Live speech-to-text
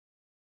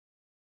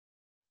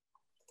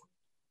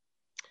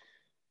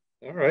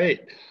All right.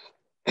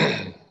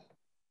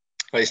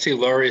 I see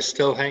Lori is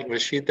still hanging.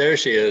 Was she there?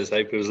 She is.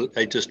 I knew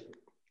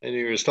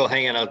you were still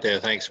hanging out there.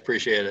 Thanks.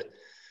 Appreciate it.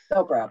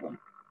 No problem.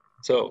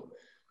 So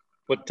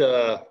what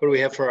do we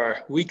have for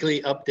our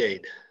weekly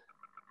update?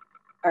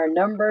 Our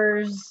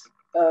numbers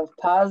of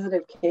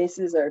positive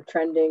cases are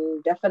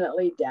trending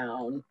definitely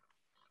down.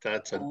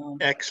 That's an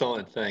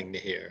excellent thing to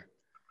hear.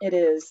 It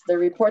is. The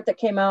report that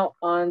came out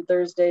on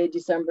Thursday,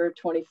 December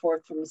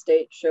 24th from the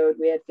state showed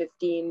we had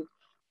 15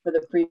 for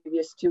the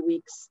previous 2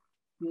 weeks.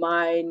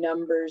 My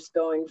numbers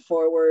going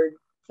forward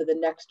for the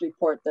next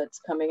report that's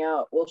coming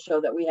out will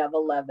show that we have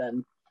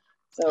 11.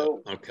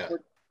 So okay.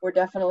 we're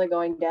definitely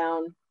going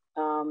down.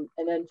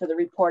 And then for the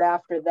report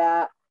after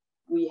that,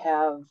 we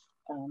have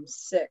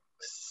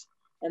 6,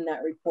 and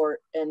that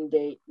report end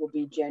date will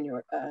be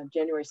January 2nd,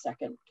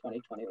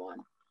 2021.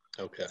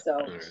 Okay. So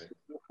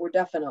we're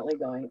definitely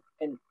going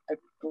in a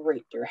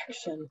great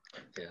direction.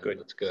 Yeah, good.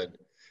 That's good.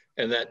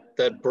 And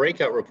that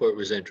breakout report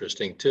was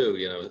interesting too,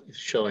 you know,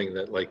 showing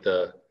that like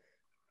the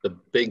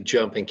big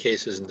jump in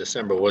cases in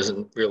December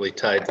wasn't really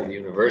tied to the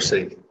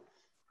university.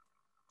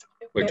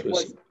 It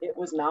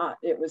was not.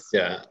 It was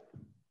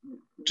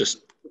just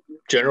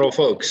general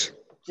folks.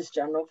 Just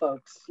general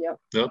folks. Yep.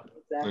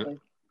 Exactly. Yep.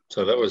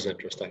 So that was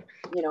interesting.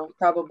 You know,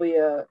 probably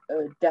a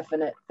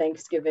definite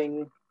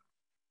Thanksgiving.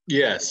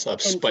 Yes, a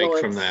spike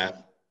from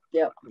that.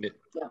 Yep.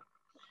 Yeah.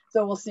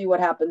 So we'll see what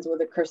happens with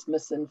the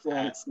Christmas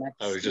influence next.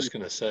 I was just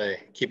going to say,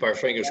 keep our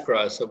fingers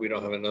crossed that we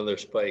don't have another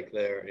spike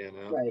there, you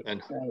know. Right.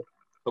 And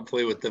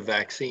hopefully with the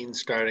vaccine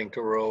starting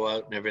to roll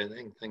out and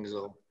everything, things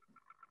will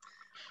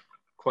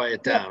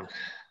quiet down.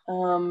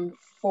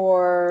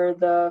 For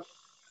the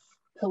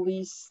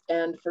police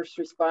and first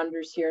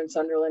responders here in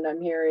Sunderland,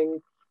 I'm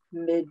hearing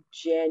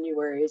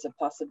mid-January is a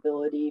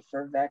possibility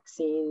for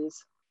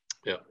vaccines.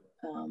 Yeah.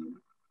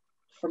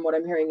 From what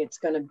I'm hearing, it's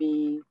going to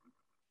be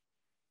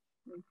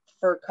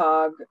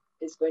FERCOG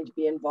is going to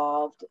be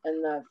involved,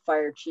 and the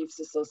Fire Chiefs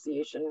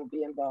Association will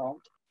be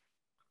involved.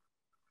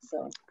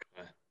 So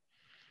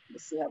we'll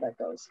see how that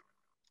goes.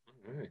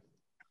 All right.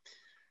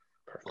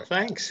 Well,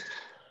 thanks.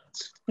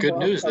 It's good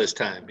news this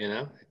time, you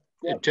know.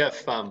 Yep.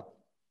 Jeff, do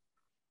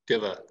you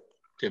have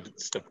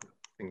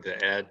something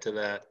to add to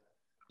that?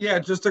 Yeah,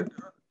 just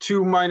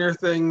two minor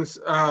things.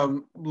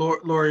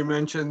 Lori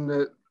mentioned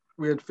that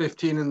we had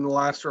 15 in the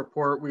last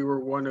report. We were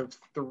one of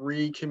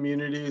 3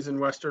 communities in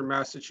Western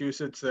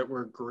Massachusetts that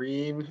were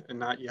green and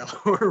not yellow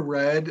or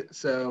red.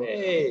 So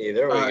hey,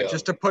 there we go.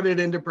 Just to put it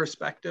into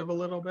perspective a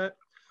little bit.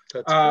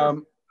 That's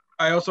good.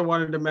 I also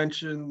wanted to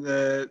mention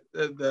that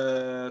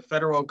the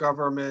federal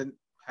government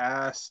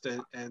passed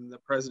and the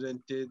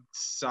president did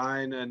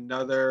sign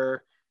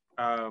another,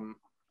 I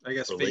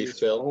guess, phase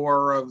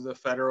 4 of the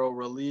federal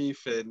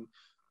relief, and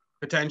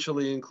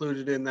potentially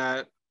included in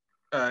that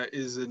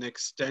is an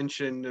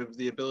extension of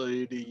the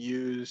ability to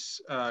use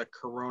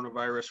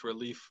coronavirus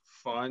relief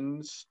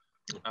funds.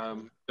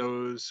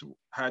 Those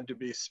had to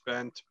be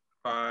spent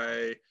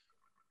by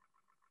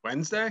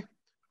Wednesday.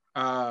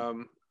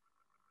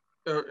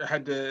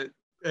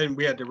 And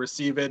we had to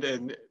receive it,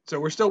 and so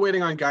we're still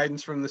waiting on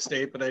guidance from the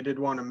state. But I did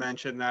want to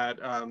mention that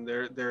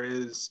there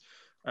is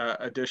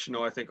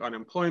additional, I think,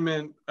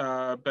 unemployment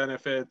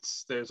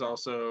benefits. There's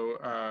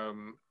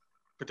also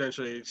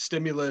potentially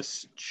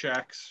stimulus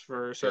checks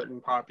for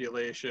certain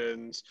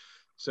populations.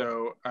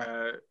 So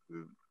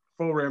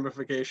full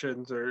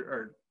ramifications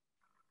are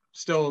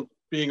still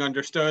being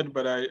understood,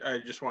 but I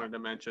just wanted to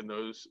mention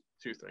those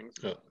 2 things.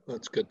 Oh,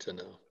 that's good to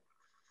know.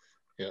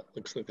 Yeah,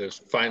 looks like there was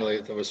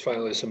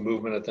finally some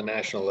movement at the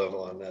national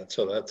level on that,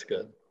 so that's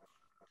good.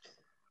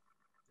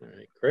 All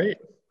right, great.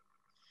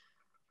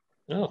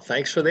 Oh,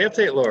 thanks for the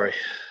update, Lori.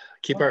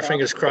 Keep our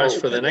fingers crossed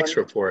for the next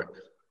report.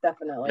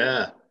 Definitely.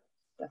 Yeah.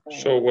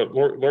 Definitely. So what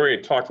Lori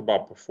had talked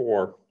about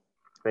before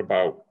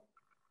about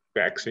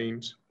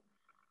vaccines.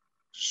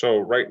 So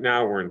right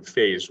now we're in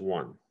phase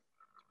 1.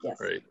 Yes.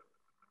 Right.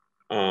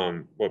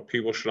 What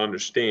people should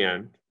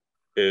understand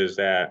is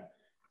that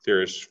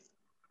there's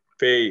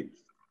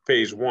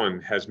phase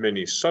 1 has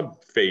many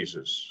sub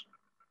phases.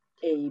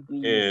 A,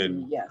 B,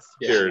 and C,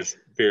 yes.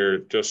 There,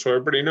 just so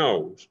everybody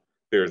knows,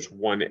 there's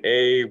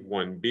 1A,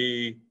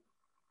 1B,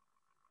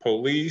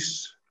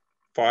 police,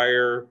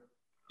 fire,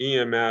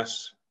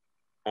 EMS.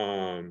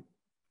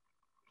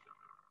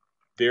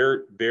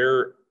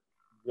 They're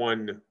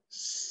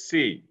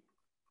 1C.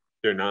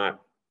 They're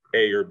not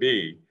A or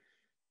B,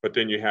 but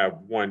then you have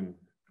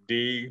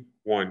 1D,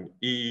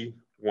 1E,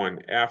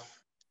 1F.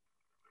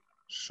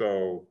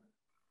 So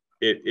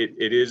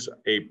it is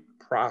a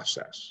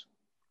process.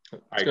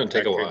 It's going to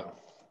take a while.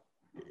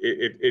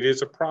 It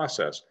is a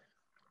process.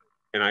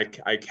 And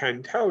I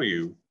can tell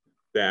you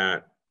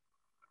that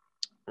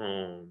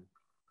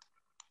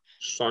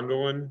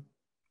Sunderland,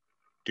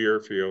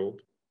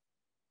 Deerfield,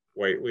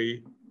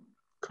 Whiteley,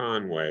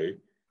 Conway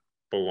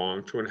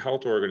belong to a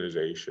health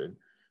organization.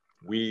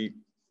 We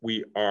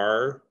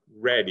are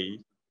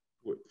ready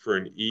for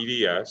an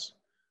EDS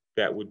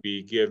that would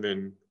be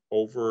given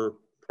over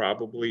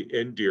probably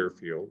in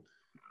Deerfield.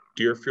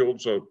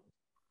 Deerfield's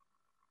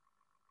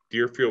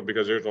Deerfield,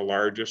 because they're the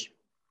largest,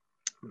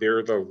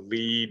 they're the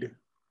lead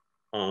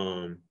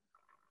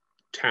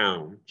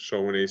town.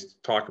 So when they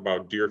talk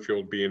about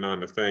Deerfield being on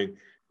the thing,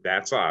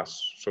 that's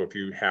us. So if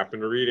you happen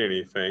to read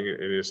anything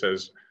and it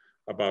says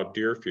about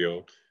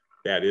Deerfield,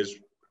 that is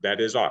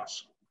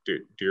us.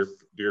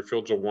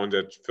 Deerfield's the one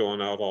that's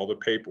filling out all the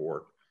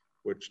paperwork,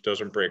 which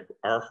doesn't break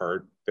our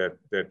heart that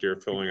they're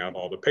filling out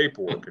all the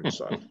paperwork and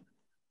stuff.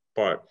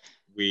 But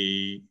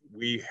we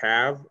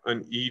have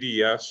an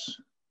EDS.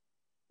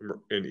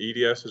 An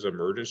EDS is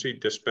emergency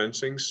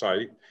dispensing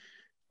site.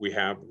 We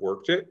have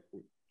worked it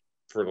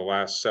for the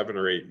last 7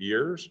 or 8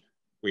 years.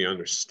 We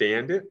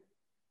understand it.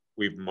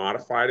 We've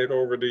modified it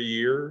over the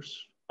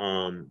years.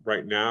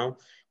 Right now,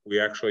 we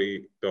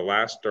actually, our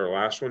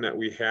last one that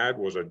we had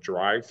was a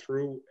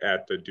drive-through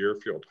at the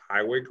Deerfield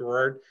Highway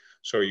Garage.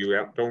 So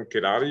you don't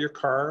get out of your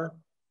car,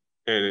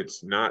 and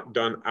it's not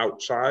done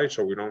outside.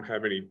 So we don't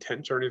have any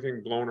tents or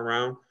anything blown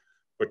around,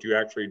 but you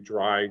actually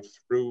drive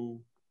through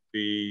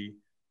the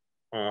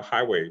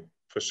highway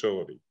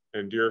facility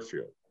in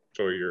Deerfield.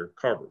 So you're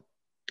covered.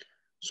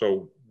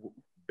 So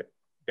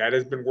that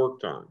has been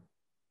worked on.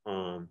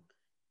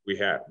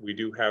 We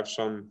do have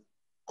some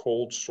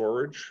cold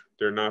storage.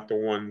 They're not the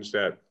ones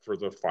that for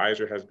the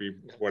Pfizer has to be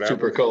whatever.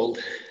 Super cold.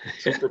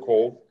 Super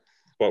cold.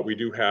 But we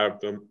do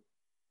have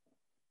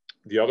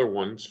the other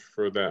ones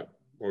for that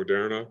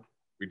Moderna.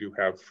 We do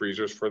have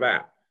freezers for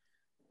that.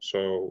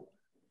 So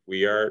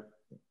we are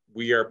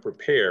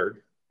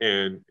prepared,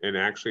 and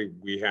actually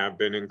we have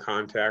been in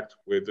contact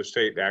with the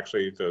state.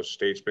 Actually, the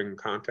state's been in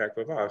contact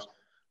with us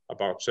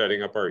about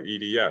setting up our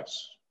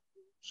EDS.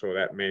 So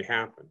that may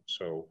happen.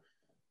 So,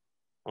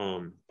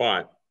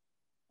 but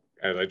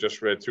as I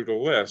just read through the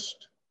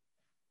list,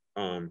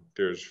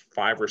 there's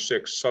 5 or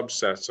 6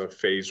 subsets of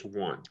phase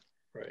 1.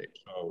 Right.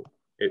 So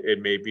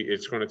it may be,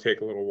 it's going to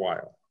take a little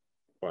while,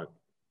 but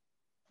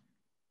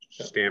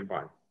stand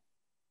by.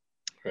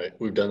 Right.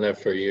 We've done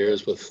that for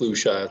years with flu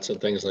shots and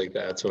things like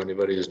that. So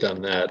anybody who's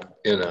done that,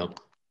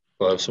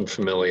 will have some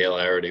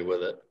familiarity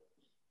with it.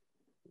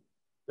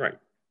 Right.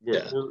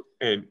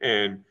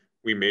 And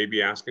we may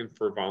be asking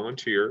for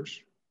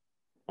volunteers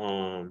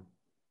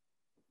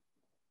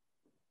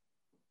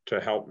to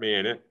help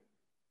man it,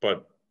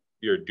 but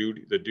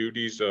the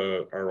duties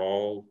are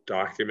all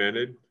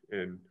documented,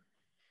 and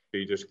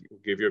they just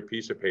give you a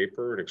piece of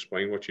paper and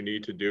explain what you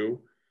need to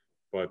do.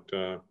 But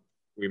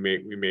we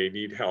may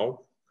need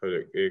help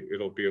because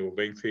it'll be a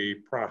lengthy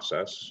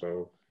process.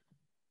 So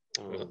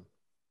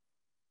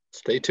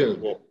stay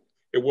tuned.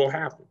 It will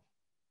happen.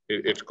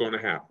 It's going to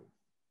happen.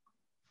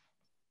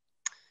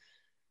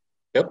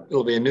 Yep,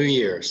 it'll be a new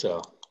year,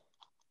 so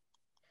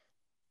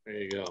there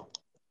you go.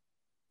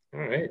 All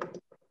right.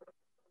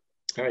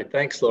 All right,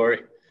 thanks,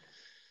 Lori.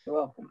 You're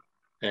welcome.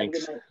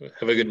 Thanks.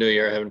 Have a good new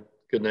year. Have a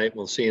good night.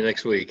 We'll see you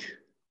next week.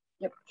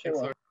 Yep, sure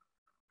will.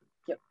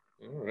 Yep.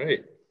 All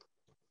right.